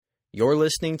You're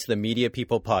listening to the Media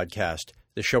People Podcast,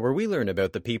 the show where we learn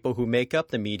about the people who make up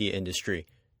the media industry.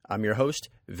 I'm your host,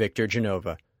 Victor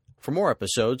Genova. For more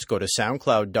episodes, go to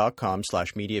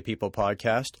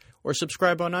soundcloud.com/mediapeoplepodcast or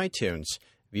subscribe on iTunes.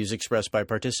 Views expressed by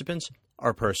participants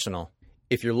are personal.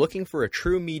 If you're looking for a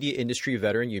true media industry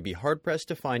veteran, you'd be hard-pressed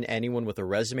to find anyone with a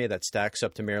resume that stacks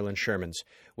up to Marilyn Sherman's.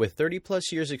 With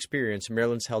 30-plus years' experience,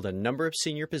 Marilyn's held a number of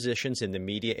senior positions in the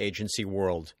media agency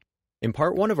world. In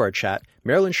part one of our chat,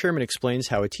 Marilyn Sherman explains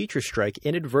how a teacher strike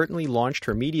inadvertently launched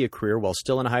her media career while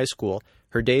still in high school,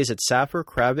 her days at Saffer,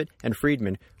 Kravat, and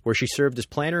Friedman, where she served as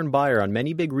planner and buyer on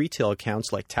many big retail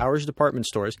accounts like Towers Department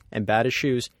Stores and Bata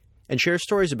Shoes, and shares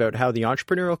stories about how the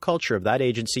entrepreneurial culture of that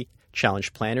agency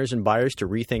challenged planners and buyers to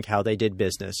rethink how they did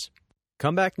business.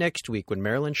 Come back next week when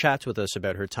Marilyn chats with us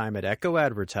about her time at Echo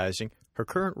Advertising, her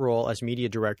current role as media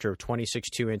director of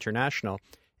 262 International,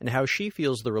 and how she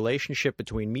feels the relationship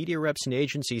between media reps and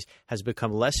agencies has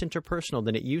become less interpersonal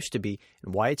than it used to be,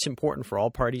 and why it's important for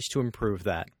all parties to improve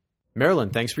that.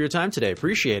 Marilyn, thanks for your time today.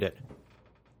 Appreciate it.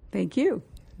 Thank you.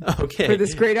 Okay. For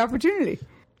this great opportunity.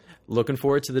 Looking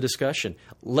forward to the discussion.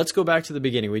 Let's go back to the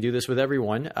beginning. We do this with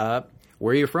everyone.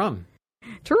 Where are you from?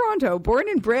 Toronto, born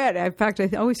and bred. In fact, I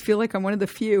always feel like I'm one of the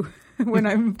few when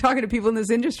I'm talking to people in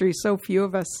this industry. So few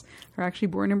of us are actually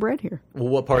born and bred here. Well,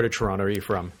 what part of Toronto are you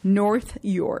from? North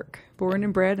York. Born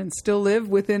and bred and still live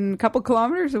within a couple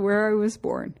kilometers of where I was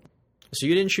born. So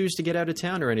you didn't choose to get out of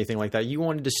town or anything like that. You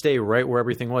wanted to stay right where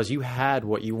everything was. You had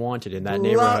what you wanted in that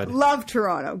neighborhood. Love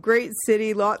Toronto. Great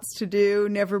city, lots to do,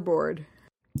 never bored.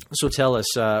 So tell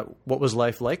us, what was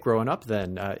life like growing up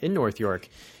then in North York?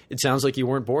 It sounds like you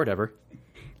weren't bored ever.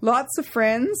 Lots of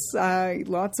friends,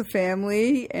 lots of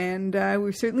family, and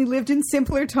we certainly lived in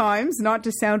simpler times, not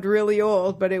to sound really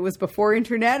old, but it was before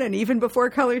internet and even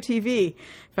before color TV. In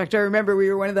fact, I remember we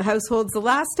were one of the households, the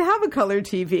last to have a color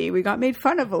TV. We got made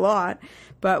fun of a lot,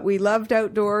 but we loved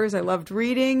outdoors. I loved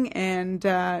reading and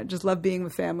just loved being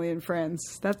with family and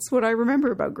friends. That's what I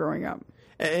remember about growing up.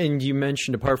 And you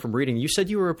mentioned, apart from reading, you said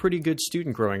you were a pretty good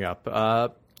student growing up.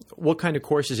 What kind of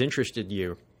courses interested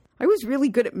you? I was really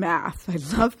good at math. I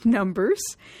loved numbers.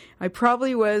 I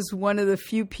probably was one of the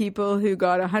few people who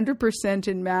got 100%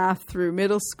 in math through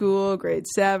middle school, grade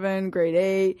 7, grade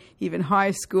 8, even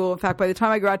high school. In fact, by the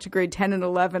time I got to grade 10 and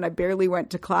 11, I barely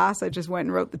went to class. I just went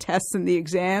and wrote the tests and the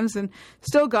exams and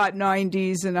still got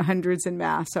 90s and 100s in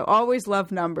math. So always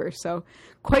loved numbers. So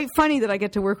quite funny that I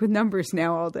get to work with numbers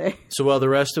now all day. So while the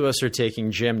rest of us are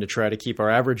taking gym to try to keep our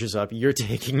averages up, you're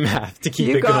taking math to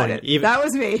keep it going. It. That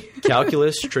was me.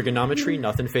 Calculus, trigonometry,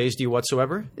 nothing fazed you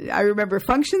whatsoever? I remember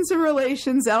functions and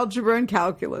relations, algebra, and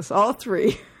calculus, all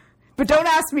three. But don't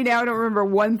ask me now. I don't remember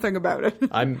one thing about it.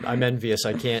 I'm envious.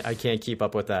 I can't keep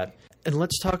up with that. And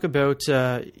let's talk about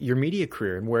your media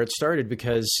career and where it started,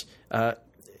 because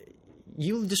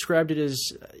you described it as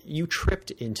you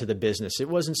tripped into the business. It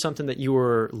wasn't something that you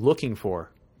were looking for.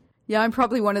 Yeah, I'm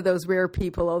probably one of those rare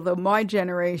people, although my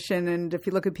generation, and if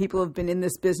you look at people who have been in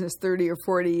this business 30 or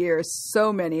 40 years,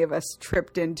 so many of us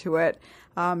tripped into it,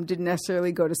 didn't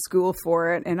necessarily go to school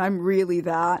for it, and I'm really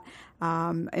that.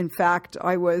 In fact,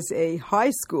 I was a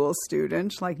high school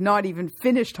student, like not even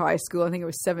finished high school. I think I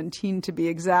was 17 to be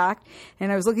exact. And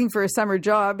I was looking for a summer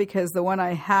job because the one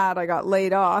I had, I got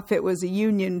laid off. It was a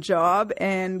union job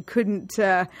and couldn't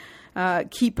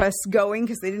keep us going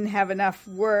because they didn't have enough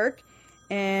work.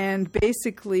 And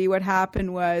basically what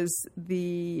happened was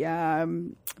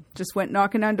just went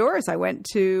knocking on doors. I went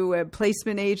to a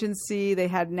placement agency. They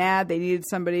had an ad. They needed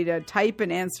somebody to type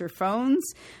and answer phones.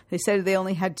 They said they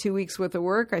only had 2 weeks worth of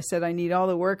work. I said, I need all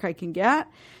the work I can get.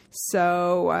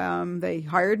 So they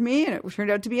hired me, and it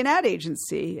turned out to be an ad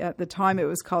agency. At the time, it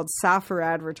was called Saffer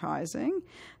Advertising.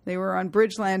 They were on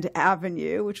Bridgeland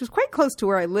Avenue, which was quite close to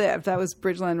where I lived. That was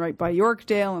Bridgeland right by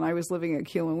Yorkdale, and I was living at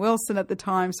Keele and Wilson at the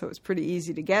time, so it was pretty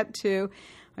easy to get to.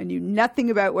 I knew nothing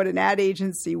about what an ad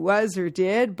agency was or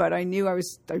did, but I knew I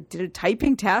did a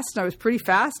typing test, and I was pretty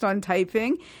fast on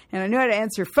typing, and I knew how to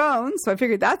answer phones, so I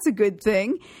figured that's a good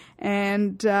thing.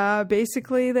 And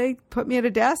basically, they put me at a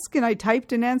desk, and I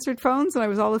typed and answered phones, and I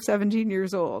was all of 17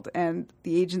 years old. And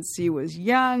the agency was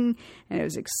young, and it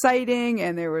was exciting,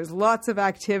 and there was lots of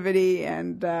activity,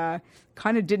 and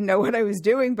kind of didn't know what I was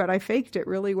doing, but I faked it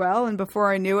really well. And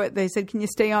before I knew it, they said, can you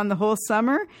stay on the whole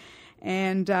summer?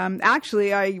 And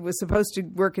actually, I was supposed to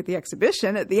work at the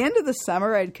exhibition. At the end of the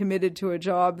summer, I'd committed to a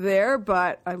job there,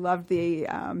 but I loved the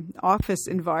office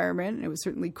environment. It was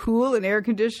certainly cool and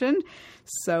air-conditioned.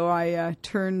 So I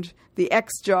turned the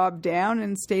X job down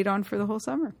and stayed on for the whole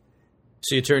summer.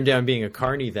 So you turned down being a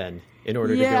carny then? in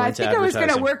order to go into I think I was going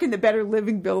to advertising. work in the Better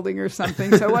Living building or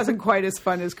something, so it wasn't quite as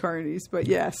fun as Carney's, but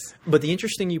yes. But the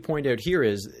interesting thing you point out here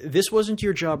is this wasn't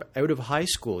your job out of high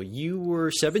school. You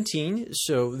were 17,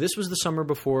 so this was the summer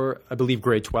before, I believe,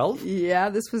 grade 12? Yeah,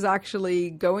 this was actually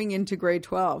going into grade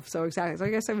 12. So exactly. So I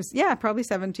guess I was, probably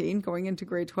 17, going into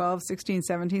grade 12, 16,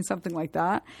 17, something like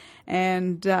that.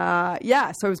 And so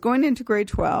I was going into grade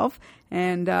 12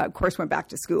 and, of course, went back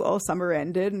to school. Summer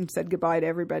ended and said goodbye to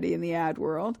everybody in the ad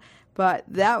world. But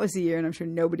that was the year, and I'm sure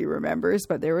nobody remembers,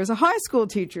 but there was a high school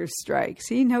teachers' strike.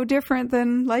 See, no different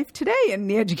than life today in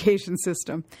the education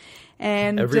system.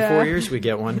 And Every 4 years we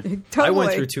get one. Totally. I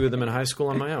went through 2 of them in high school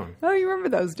on my own. Oh, you remember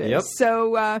those days? Yep.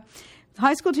 So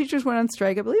high school teachers went on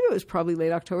strike. I believe it was probably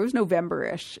late October. It was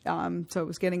November-ish. So it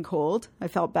was getting cold. I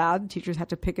felt bad. Teachers had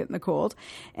to picket in the cold.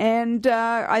 And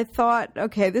I thought,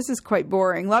 okay, this is quite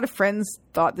boring. A lot of friends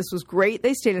thought this was great.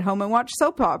 They stayed at home and watched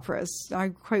soap operas. I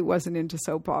quite wasn't into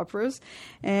soap operas.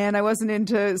 And I wasn't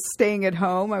into staying at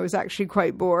home. I was actually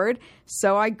quite bored.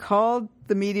 So I called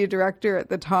the media director at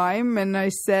the time and I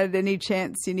said, any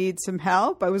chance you need some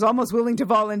help? I was almost willing to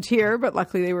volunteer, but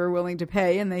luckily they were willing to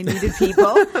pay and they needed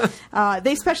people.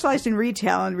 They specialized in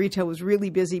retail, and retail was really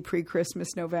busy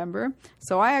pre-Christmas, November.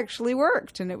 So I actually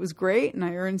worked, and it was great, and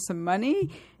I earned some money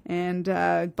and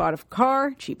bought a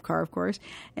car, cheap car, of course,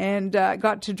 and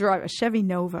got to drive a Chevy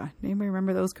Nova. Anybody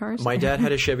remember those cars? My dad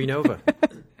had a Chevy Nova.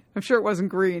 I'm sure it wasn't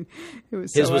green. It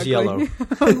was His so was ugly. yellow.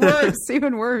 Worse,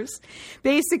 even worse.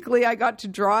 Basically, I got to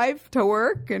drive to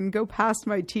work and go past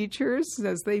my teachers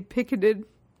as they picketed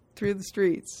through the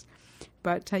streets.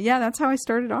 But that's how I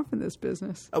started off in this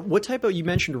business. What type of, you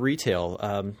mentioned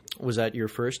retail. Was that your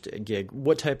first gig?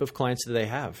 What type of clients do they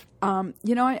have?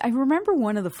 I remember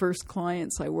one of the first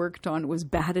clients I worked on was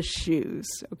Badass Shoes.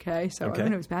 Okay. So I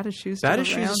don't know, is Badass Shoes still Badass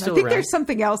Shoes around? is still I think around. there's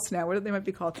something else now. What they might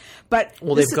be called. But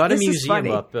Well, this they've got a this is museum funny.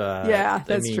 up. Yeah,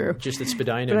 that's true. Just at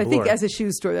Spadina But I and think Bloor. as a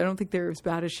shoe store, I don't think there's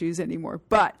Badass Shoes anymore.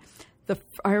 But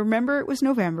I remember it was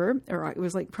November, or it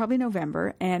was like probably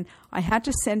November, and I had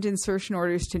to send insertion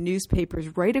orders to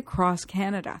newspapers right across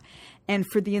Canada. And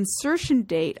for the insertion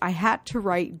date, I had to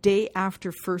write day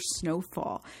after first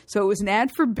snowfall. So it was an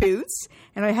ad for boots,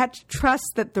 and I had to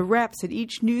trust that the reps at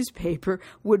each newspaper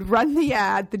would run the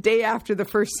ad the day after the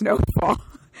first snowfall.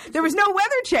 There was no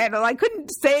Weather Channel. I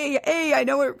couldn't say, hey, I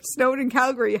know it snowed in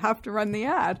Calgary. You have to run the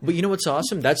ad. But you know what's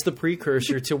awesome? That's the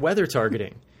precursor to weather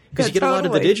targeting. Because you get a lot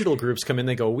of the totally. digital groups come in,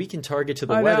 they go, we can target to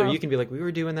the I weather. know. You can be like, we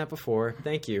were doing that before.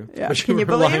 Thank you. Yeah. But Can you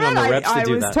were believe relying it? on the reps I to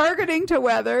do was that. targeting to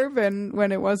weather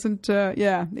when it wasn't,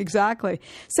 exactly.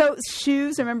 So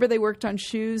shoes, I remember they worked on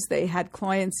shoes. They had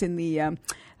clients in the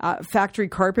factory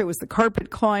carpet was the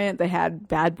carpet client. They had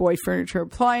Bad Boy Furniture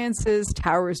Appliances,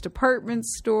 Towers Department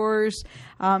Stores.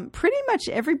 Pretty much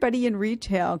everybody in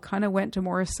retail kind of went to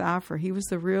Morris Saffer. He was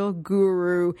the real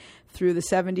guru through the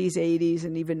 70s, 80s,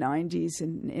 and even 90s.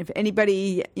 And if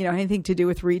anybody, anything to do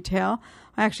with retail,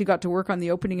 I actually got to work on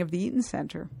the opening of the Eaton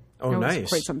Center. Oh, It was nice.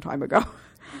 quite some time ago.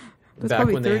 It was Back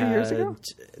probably when 30 they had, years ago.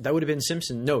 That would have been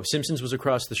Simpson. No, Simpsons was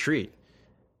across the street.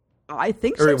 I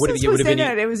think Or it Simpsons would have- it was would have in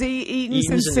been it. It was Eaton's and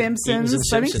Eaton's and Simpsons.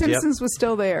 I think Simpsons, yep. Simpsons was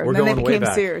still there. We're And then they going way became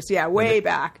back. Sears. Yeah, way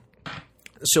back.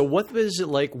 So what was it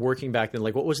like working back then?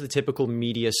 Like, what was the typical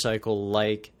media cycle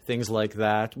like? Things like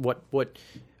that. What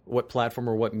platform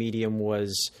or what medium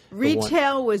was the one?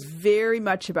 Retail was very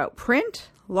much about print.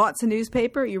 Lots of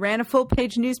newspaper. You ran a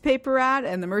full-page newspaper ad,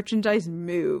 and the merchandise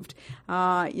moved.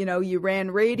 You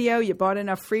ran radio. You bought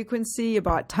enough frequency. You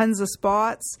bought tons of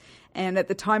spots. And at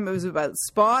the time, it was about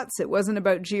spots. It wasn't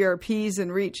about GRPs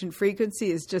and reach and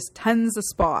frequency. It's just tons of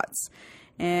spots.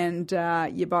 And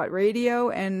you bought radio,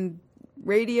 and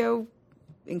radio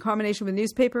in combination with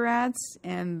newspaper ads,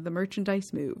 and the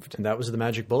merchandise moved. And that was the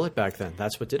magic bullet back then.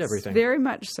 That's what did everything. Very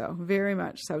much so. Very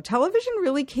much so. Television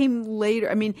really came later.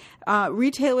 I mean,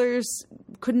 retailers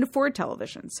couldn't afford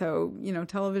television. So,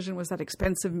 television was that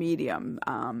expensive medium.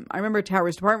 I remember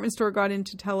Towers Department Store got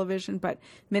into television, but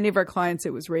many of our clients,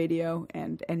 it was radio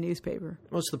and newspaper.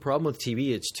 Well, it's the problem with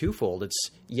TV. It's twofold. It's,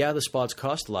 the spots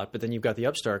cost a lot, but then you've got the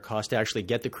upstart cost to actually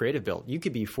get the creative built. You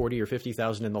could be 40 or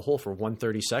 50,000 in the hole for one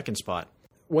 30-second spot.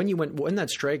 When that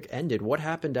strike ended, what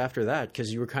happened after that?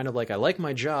 Because you were kind of like, I like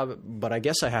my job, but I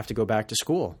guess I have to go back to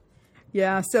school.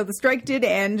 Yeah, so the strike did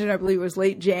end, and I believe it was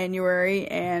late January.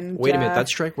 And wait a minute, that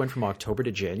strike went from October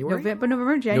to January? November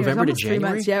to January. November to 3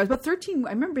 months. January? Yeah, it was about 13.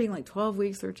 I remember being like 12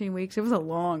 weeks, 13 weeks. It was a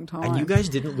long time. And you guys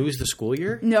didn't lose the school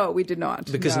year? No, we did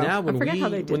not. Because no. now when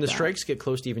the that. strikes get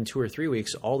close to even 2 or 3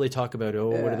 weeks, all they talk about,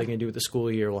 what are they going to do with the school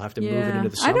year? We'll have to move it into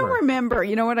the summer. I don't remember.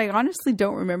 You know what? I honestly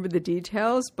don't remember the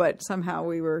details, but somehow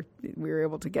we were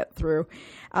able to get through.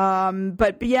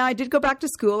 But yeah, I did go back to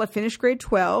school. I finished grade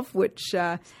 12, which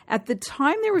at the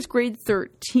time there was grade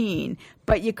 13,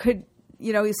 but you could,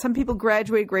 some people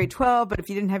graduated grade 12, but if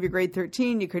you didn't have your grade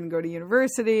 13, you couldn't go to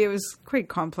university. It was quite a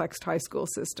complex high school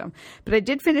system. But I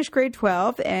did finish grade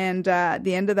 12, and at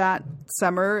the end of that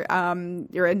summer,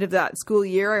 or end of that school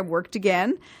year, I worked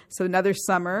again, so another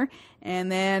summer.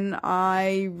 And then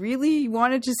I really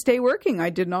wanted to stay working. I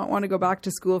did not want to go back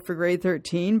to school for grade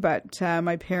 13, but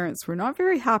my parents were not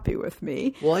very happy with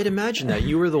me. Well, I'd imagine that.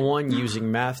 You were the one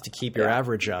using math to keep your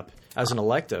average up as an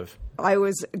elective. I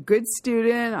was a good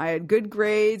student. I had good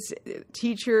grades.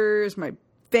 Teachers, my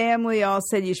family all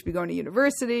said, you should be going to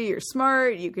university. You're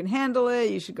smart. You can handle it.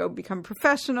 You should go become a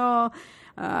professional.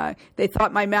 They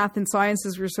thought my math and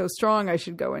sciences were so strong I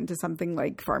should go into something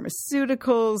like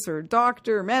pharmaceuticals or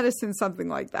doctor or medicine, something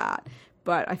like that.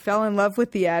 But I fell in love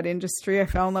with the ad industry. I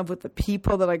fell in love with the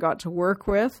people that I got to work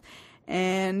with.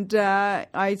 And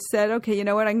I said, okay, you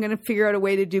know what? I'm going to figure out a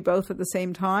way to do both at the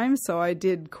same time. So I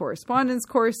did correspondence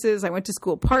courses. I went to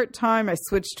school part-time. I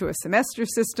switched to a semester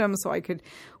system so I could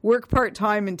work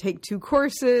part-time and take 2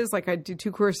 courses. Like I'd do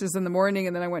 2 courses in the morning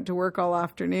and then I went to work all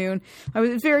afternoon. I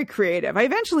was very creative. I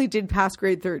eventually did pass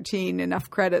grade 13, enough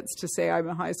credits to say I'm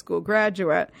a high school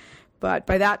graduate. But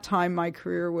by that time, my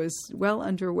career was well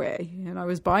underway and I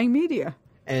was buying media.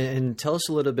 And tell us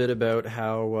a little bit about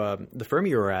how the firm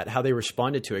you were at, how they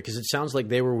responded to it, because it sounds like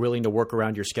they were willing to work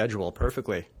around your schedule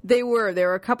perfectly. They were. There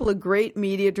were a couple of great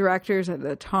media directors at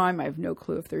the time. I have no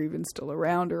clue if they're even still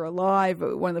around or alive.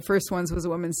 But one of the first ones was a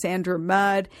woman, Sandra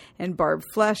Mudd, and Barb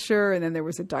Flesher. And then there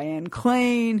was a Diane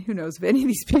Klain. Who knows if any of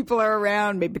these people are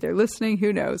around? Maybe they're listening.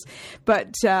 Who knows?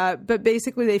 But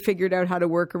basically, they figured out how to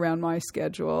work around my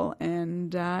schedule,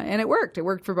 and it worked. It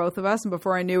worked for both of us. And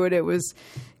before I knew it, it was,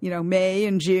 May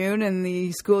and June, and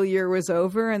the school year was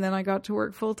over, and then I got to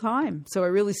work full time. So I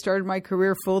really started my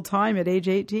career full time at age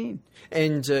 18.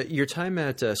 And your time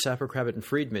at Sapper, Kravitz and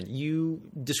Friedman, you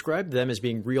described them as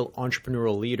being real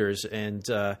entrepreneurial leaders and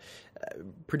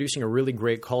producing a really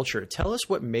great culture. Tell us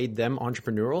what made them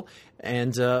entrepreneurial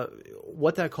and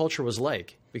what that culture was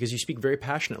like, because you speak very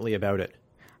passionately about it.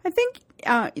 I think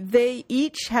they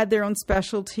each had their own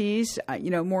specialties.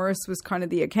 Morris was kind of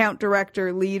the account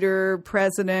director, leader,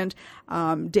 president.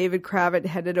 David Kravitz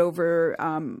headed over,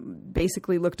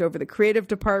 basically looked over the creative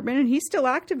department, and he's still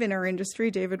active in our industry.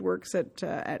 David works at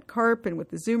CARP and with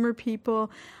the Zoomer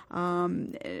people.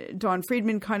 Don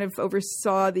Friedman kind of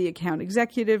oversaw the account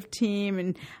executive team,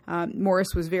 and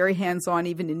Morris was very hands-on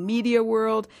even in media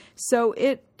world. So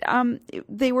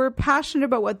they were passionate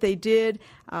about what they did.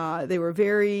 They were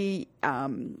very,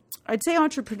 I'd say,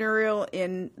 entrepreneurial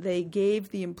in they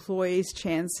gave the employees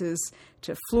chances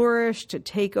to flourish, to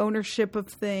take ownership of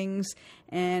things,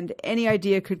 and any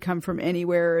idea could come from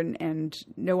anywhere, and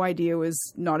no idea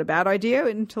was not a bad idea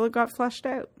until it got fleshed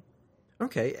out.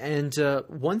 Okay, and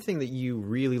one thing that you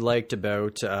really liked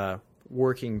about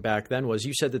working back then was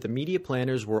you said that the media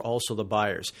planners were also the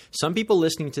buyers. Some people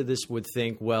listening to this would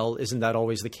think, well, isn't that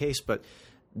always the case? But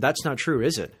that's not true,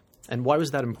 is it? And why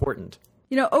was that important?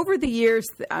 Over the years,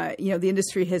 the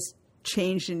industry has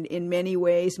changed in many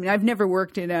ways. I mean, I've never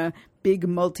worked in a big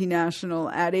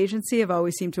multinational ad agency. I've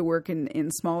always seemed to work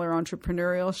in smaller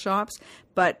entrepreneurial shops.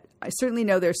 But I certainly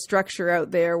know there's structure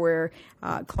out there where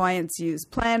clients use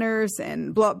planners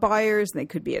and buyers, and they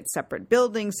could be at separate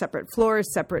buildings, separate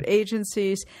floors, separate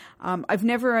agencies. I've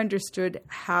never understood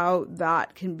how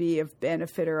that can be of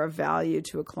benefit or of value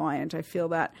to a client. I feel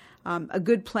that a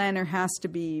good planner has to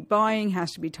be buying,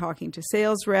 has to be talking to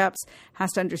sales reps,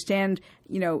 has to understand,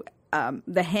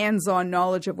 the hands-on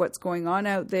knowledge of what's going on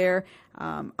out there.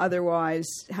 Otherwise,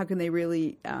 how can they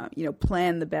really,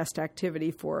 plan the best activity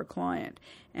for a client?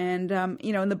 And,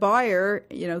 and the buyer,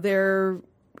 they're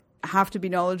have to be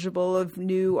knowledgeable of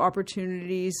new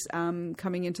opportunities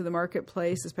coming into the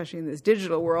marketplace, especially in this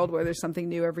digital world where there's something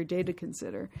new every day to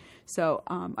consider. So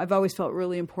I've always felt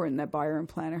really important that buyer and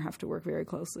planner have to work very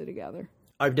closely together.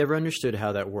 I've never understood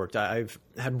how that worked. I've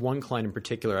had one client in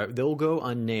particular. They'll go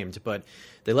unnamed, but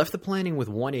they left the planning with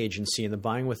one agency and the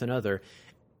buying with another.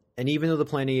 And even though the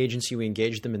planning agency, we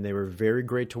engaged them and they were very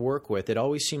great to work with, it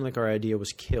always seemed like our idea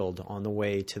was killed on the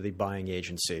way to the buying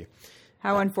agency.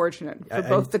 How unfortunate for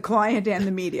both the client and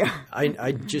the media.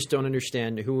 I just don't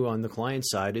understand who on the client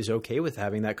side is okay with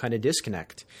having that kind of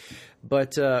disconnect.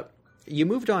 But you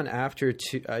moved on after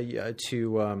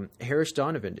to Harris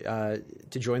Donovan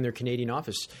to join their Canadian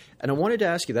office. And I wanted to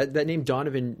ask you, that name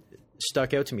Donovan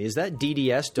stuck out to me. Is that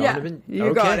DDS, Donovan? Yeah,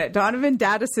 you got it. Donovan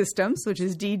Data Systems, which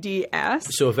is DDS.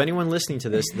 So if anyone listening to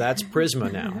this, that's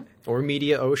Prisma now, or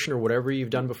Media Ocean, or whatever you've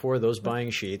done before, those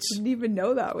buying sheets. I didn't even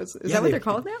know that was. Is that what they're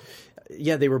called now?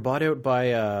 Yeah, they were bought out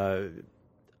by.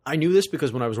 I knew this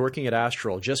because when I was working at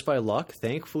Astral, just by luck,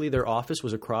 thankfully their office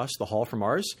was across the hall from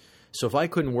ours. So if I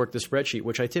couldn't work the spreadsheet,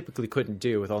 which I typically couldn't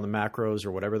do with all the macros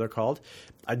or whatever they're called,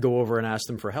 I'd go over and ask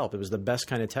them for help. It was the best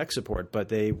kind of tech support. But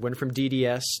they went from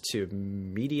DDS to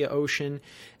Media Ocean,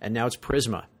 and now it's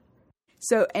Prisma.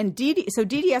 So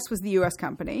DDS was the U.S.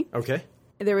 company. Okay.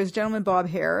 There was a gentleman, Bob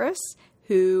Harris,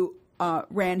 who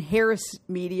ran Harris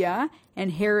Media,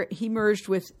 and he merged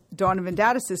with Donovan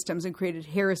Data Systems and created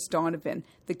Harris Donovan,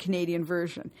 the Canadian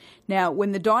version. Now,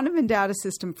 when the Donovan Data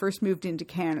System first moved into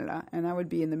Canada, and that would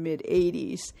be in the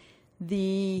mid-'80s,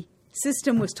 the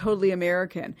system was totally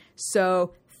American.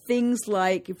 So things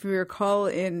like, if you recall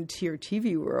into your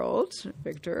TV world,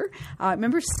 Victor,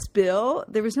 remember Spill?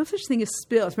 There was no such thing as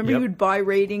Spill. Remember, you would buy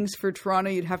ratings for Toronto,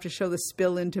 you'd have to show the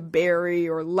Spill into Barrie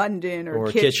or London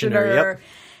or Kitchener. Yep.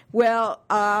 Well,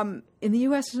 in the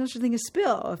U.S., there's no such thing as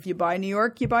Spill. If you buy New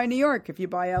York, you buy New York. If you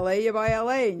buy L.A., you buy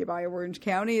L.A. And you buy Orange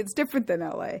County, it's different than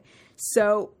L.A.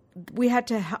 So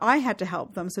I had to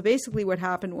help them. So basically what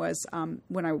happened was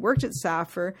when I worked at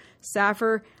Saffer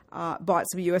bought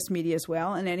some U.S. media as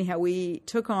well. And anyhow, we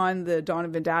took on the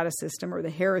Donovan Data System, or the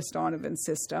Harris Donovan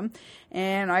system.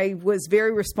 And I was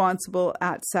very responsible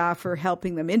at Saffer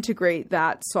helping them integrate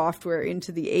that software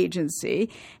into the agency.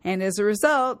 And as a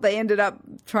result, they ended up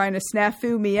trying to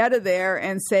snafu me out of there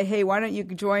and say, hey, why don't you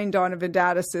join Donovan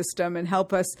Data System and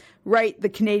help us write the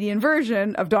Canadian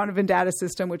version of Donovan Data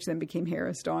System, which then became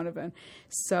Harris Donovan.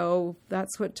 So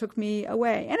that's what took me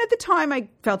away. And at the time, I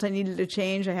felt I needed a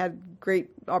change. I had great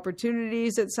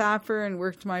opportunities at Saffer and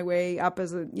worked my way up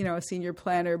as a senior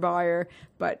planner buyer,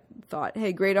 but thought,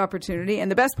 hey, great opportunity. And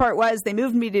the best part was they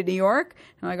moved me to New York,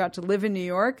 and I got to live in New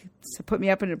York. So put me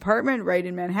up in an apartment right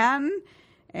in Manhattan,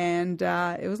 and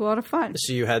it was a lot of fun.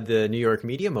 So you had the New York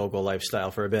media mogul lifestyle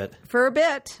for a bit. For a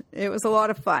bit. It was a lot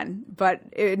of fun. But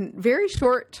in a very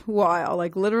short while,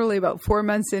 like literally about 4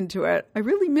 months into it, I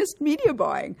really missed media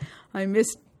buying. I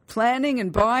missed planning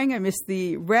and buying. I missed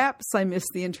the reps. I missed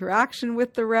the interaction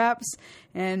with the reps.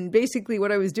 And basically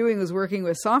what I was doing was working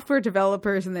with software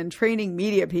developers and then training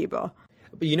media people.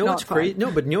 But you know what's crazy? No,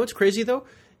 but you know what's crazy though?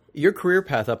 Your career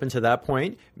path up until that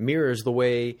point mirrors the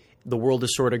way the world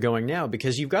is sort of going now,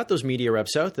 because you've got those media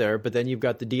reps out there, but then you've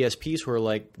got the DSPs who are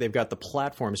like, they've got the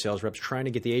platform sales reps trying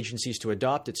to get the agencies to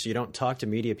adopt it so you don't talk to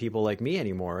media people like me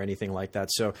anymore or anything like that.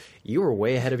 So you were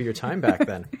way ahead of your time back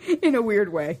then. In a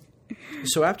weird way.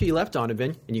 So after you left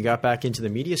Donovan and you got back into the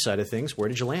media side of things, where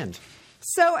did you land?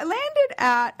 So I landed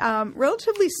at a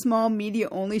relatively small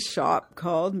media-only shop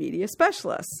called Media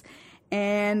Specialists.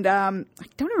 And I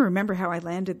don't even remember how I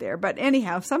landed there. But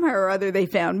anyhow, somehow or other, they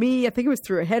found me. I think it was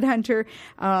through a headhunter.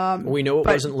 We know it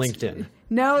wasn't LinkedIn.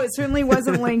 No, it certainly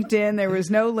wasn't LinkedIn. There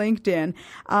was no LinkedIn.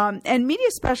 And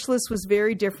Media Specialist was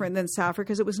very different than Saffer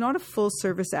because it was not a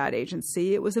full-service ad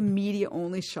agency. It was a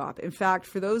media-only shop. In fact,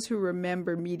 for those who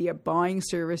remember Media Buying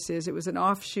Services, it was an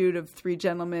offshoot of three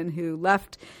gentlemen who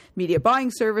left Media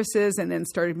Buying Services and then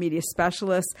started Media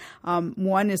Specialists.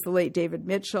 One is the late David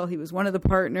Mitchell. He was one of the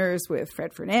partners with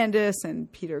Fred Fernandez, and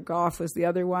Peter Goff was the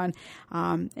other one.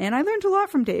 And I learned a lot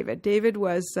from David. David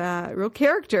was a real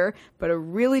character, but a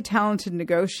really talented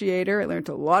negotiator. I learned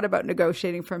a lot about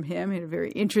negotiating from him. He had a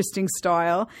very interesting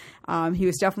style. He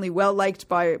was definitely well liked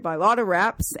by a lot of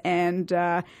reps, and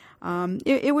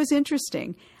it was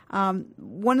interesting.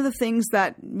 One of the things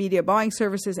that Media Buying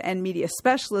Services and Media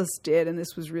Specialists did, and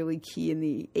this was really key in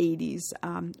the 80s,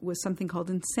 was something called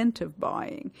incentive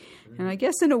buying. And I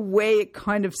guess in a way it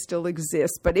kind of still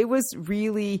exists, but it was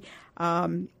really...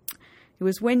 it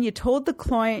was when you told the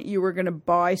client you were going to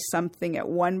buy something at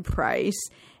one price,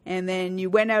 and then you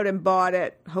went out and bought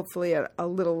it, hopefully at a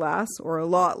little less or a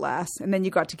lot less, and then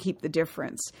you got to keep the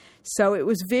difference. So it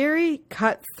was very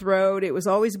cutthroat. It was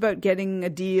always about getting a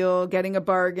deal, getting a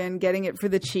bargain, getting it for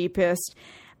the cheapest.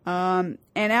 And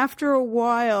after a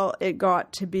while, it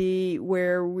got to be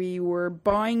where we were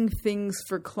buying things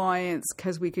for clients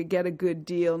because we could get a good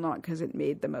deal, not because it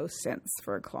made the most sense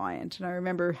for a client. And I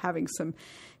remember having some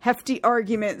hefty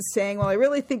arguments saying, well, I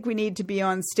really think we need to be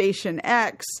on station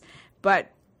X, but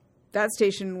that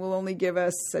station will only give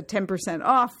us 10%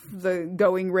 off the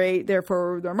going rate.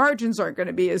 Therefore, their margins aren't going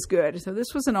to be as good. So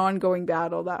this was an ongoing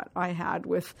battle that I had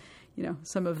with,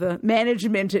 some of the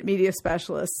management at Media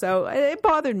Specialists. So it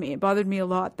bothered me. It bothered me a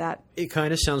lot that. It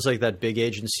kind of sounds like that big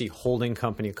agency holding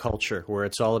company culture where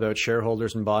it's all about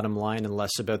shareholders and bottom line and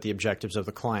less about the objectives of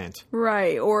the client.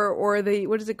 Right. Or the,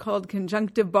 what is it called?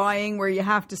 Conjunctive buying, where you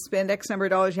have to spend X number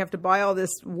of dollars. You have to buy all this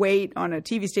weight on a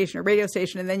TV station or radio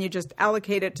station, and then you just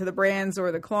allocate it to the brands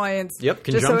or the clients. Yep.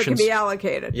 Just so it can be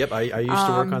allocated. Yep. I used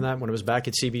to work on that when I was back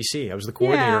at CBC. I was the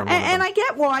coordinator on one of them. And I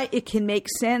get why it can make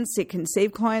sense. It can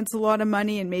save clients a lot of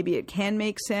money, and maybe it can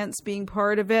make sense being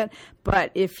part of it.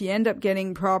 But if you end up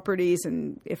getting properties,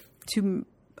 and if too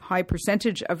high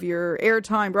percentage of your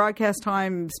airtime, broadcast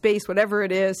time, space, whatever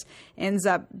it is, ends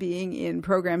up being in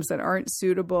programs that aren't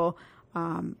suitable,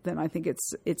 then I think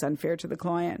it's unfair to the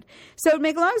client. So to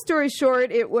make a long story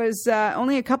short, it was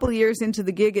only a couple of years into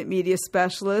the gig at Media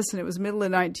Specialists, and it was middle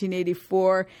of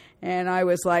 1984, and I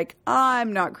was like,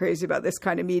 I'm not crazy about this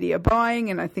kind of media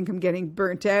buying, and I think I'm getting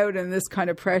burnt out, and this kind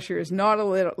of pressure is not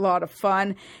a lot of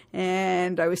fun.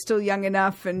 And I was still young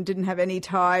enough and didn't have any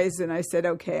ties, and I said,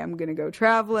 okay, I'm going to go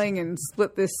traveling and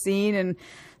split this scene, and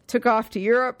took off to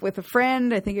Europe with a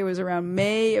friend. I think it was around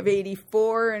May of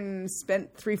 84, and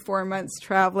spent 3-4 months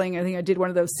traveling. I think I did one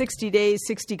of those 60 days,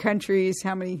 60 countries.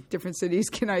 How many different cities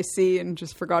can I see? And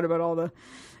just forgot about all the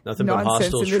nothing but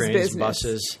hostels, trains,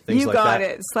 buses, things like that. You got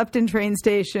it. Slept in train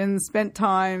stations, spent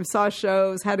time, saw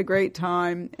shows, had a great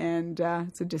time, and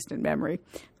it's a distant memory.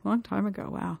 A long time ago.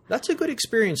 Wow. That's a good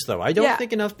experience, though. I don't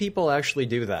think enough people actually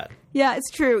do that. Yeah,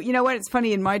 it's true. You know what? It's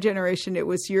funny. In my generation, it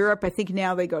was Europe. I think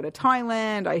now they go to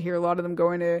Thailand. I hear a lot of them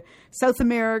going to South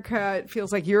America. It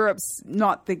feels like Europe's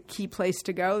not the key place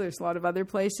to go. There's a lot of other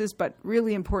places, but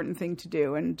really important thing to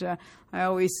do. And I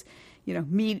always,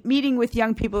 meeting with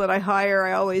young people that I hire,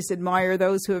 I always admire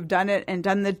those who have done it and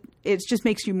it just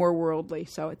makes you more worldly.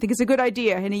 So I think it's a good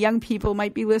idea. Any young people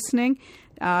might be listening.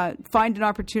 Find an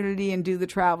opportunity and do the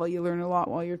travel. You learn a lot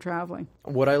while you're traveling.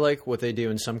 What I like what they do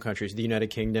in some countries, the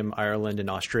United Kingdom, Ireland, and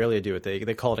Australia do it.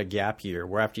 They call it a gap year,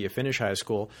 where after you finish high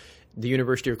school, the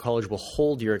university or college will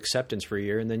hold your acceptance for a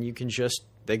year, and then you can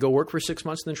they go work for 6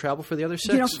 months and then travel for the other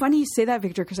 6. Funny you say that,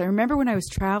 Victor, because I remember when I was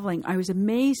traveling, I was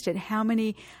amazed at how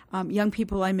many young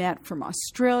people I met from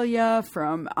Australia,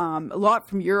 from a lot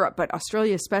from Europe, but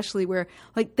Australia especially, where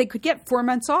they could get 4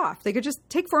 months off. They could just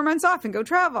take 4 months off and go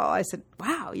travel. I said,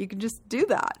 wow, you can just do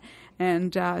that.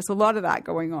 And there's a lot of that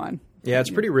going on. Yeah,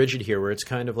 it's pretty rigid here, where it's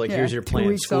kind of like, here's your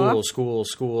plan, school,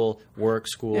 work,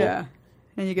 school. Yeah,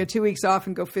 and you get 2 weeks off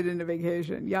and go fit into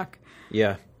vacation. Yuck.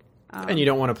 Yeah. And you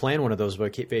don't want to plan one of those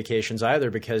vacations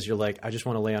either, because you're like, I just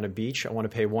want to lay on a beach. I want to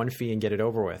pay one fee and get it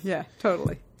over with. Yeah,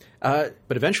 totally. But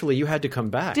eventually you had to come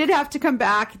back. Did have to come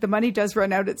back. The money does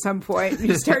run out at some point.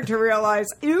 You start to realize,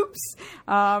 oops.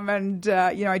 I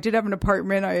did have an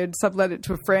apartment. I had sublet it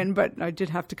to a friend, but I did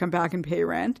have to come back and pay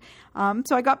rent.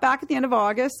 So I got back at the end of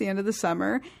August, the end of the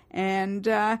summer, and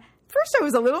first, I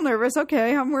was a little nervous.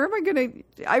 Okay, where am I going to...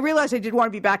 I realized I did want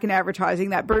to be back in advertising.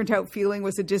 That burnt-out feeling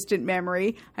was a distant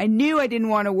memory. I knew I didn't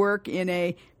want to work in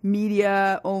a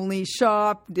media-only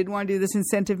shop. Didn't want to do this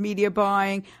incentive media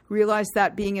buying. Realized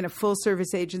that being in a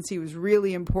full-service agency was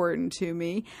really important to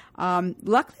me.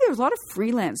 Luckily, there was a lot of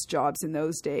freelance jobs in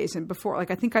those days. And before, I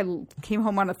think I came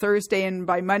home on a Thursday, and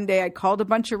by Monday, I called a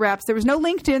bunch of reps. There was no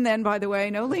LinkedIn then, by the way.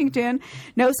 No LinkedIn.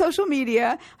 No social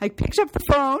media. I picked up the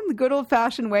phone the good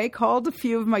old-fashioned way, called a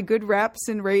few of my good reps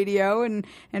in radio and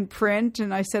print,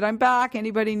 and I said, I'm back.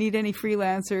 Anybody need any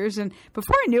freelancers? And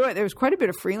before I knew it, there was quite a bit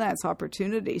of freelance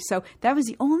opportunity. So that was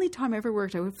the only time I ever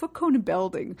worked. I would put Conan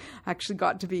Belding. I actually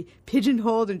got to be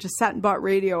pigeonholed and just sat and bought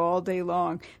radio all day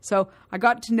long. So I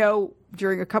got to know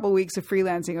during a couple of weeks of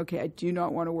freelancing, okay, I do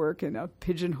not want to work in a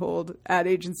pigeonholed ad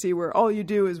agency where all you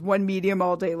do is one medium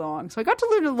all day long. So I got to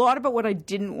learn a lot about what I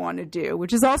didn't want to do,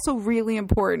 which is also really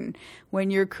important.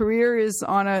 When your career is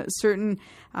on a certain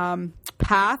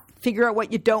path, figure out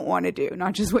what you don't want to do,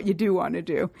 not just what you do want to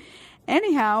do.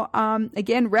 Anyhow,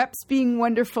 again, reps being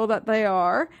wonderful that they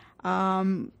are,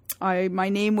 my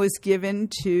name was given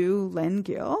to Len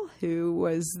Gill, who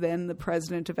was then the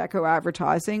president of Echo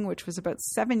Advertising, which was about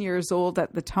 7 years old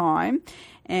at the time.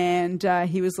 And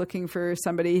he was looking for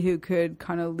somebody who could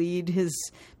kind of lead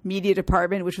his media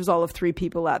department, which was all of 3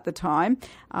 people at the time.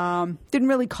 Didn't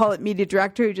really call it media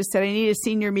director. He just said, I need a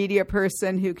senior media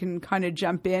person who can kind of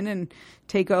jump in and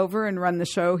take over and run the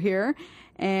show here.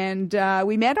 And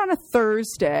we met on a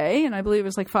Thursday, and I believe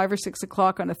it was 5 or 6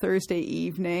 o'clock on a Thursday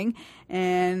evening.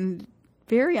 And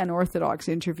very unorthodox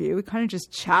interview. We kind of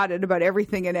just chatted about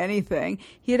everything and anything.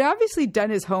 He had obviously done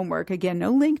his homework. Again,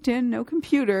 no LinkedIn, no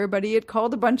computer, but he had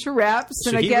called a bunch of reps.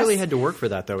 So he really had to work for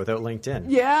that, though, without LinkedIn.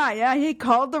 Yeah. He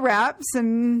called the reps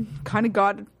and kind of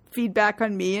got feedback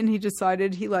on me, and he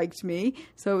decided he liked me.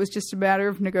 So it was just a matter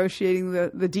of negotiating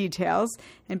the details.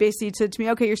 And basically he said to me,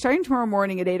 okay, you're starting tomorrow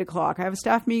morning at 8 o'clock. I have a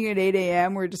staff meeting at 8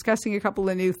 a.m. We're discussing a couple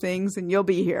of new things, and you'll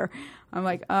be here. I'm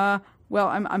like, well,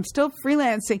 I'm still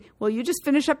freelancing. Well, you just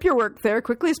finish up your work there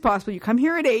quickly as possible. You come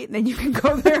here at 8, and then you can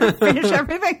go there and finish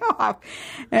everything off.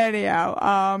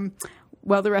 Anyhow,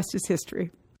 well, the rest is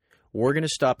history. We're going to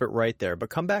stop it right there, but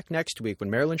come back next week when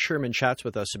Marilyn Sherman chats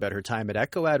with us about her time at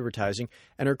Echo Advertising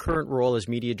and her current role as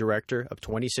Media Director of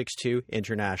 262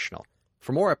 International.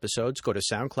 For more episodes, go to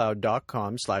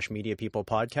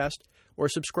soundcloud.com/MediaPeoplePodcast or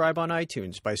subscribe on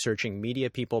iTunes by searching Media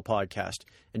People Podcast.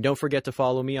 And don't forget to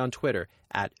follow me on Twitter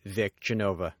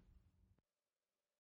 @VicGenova.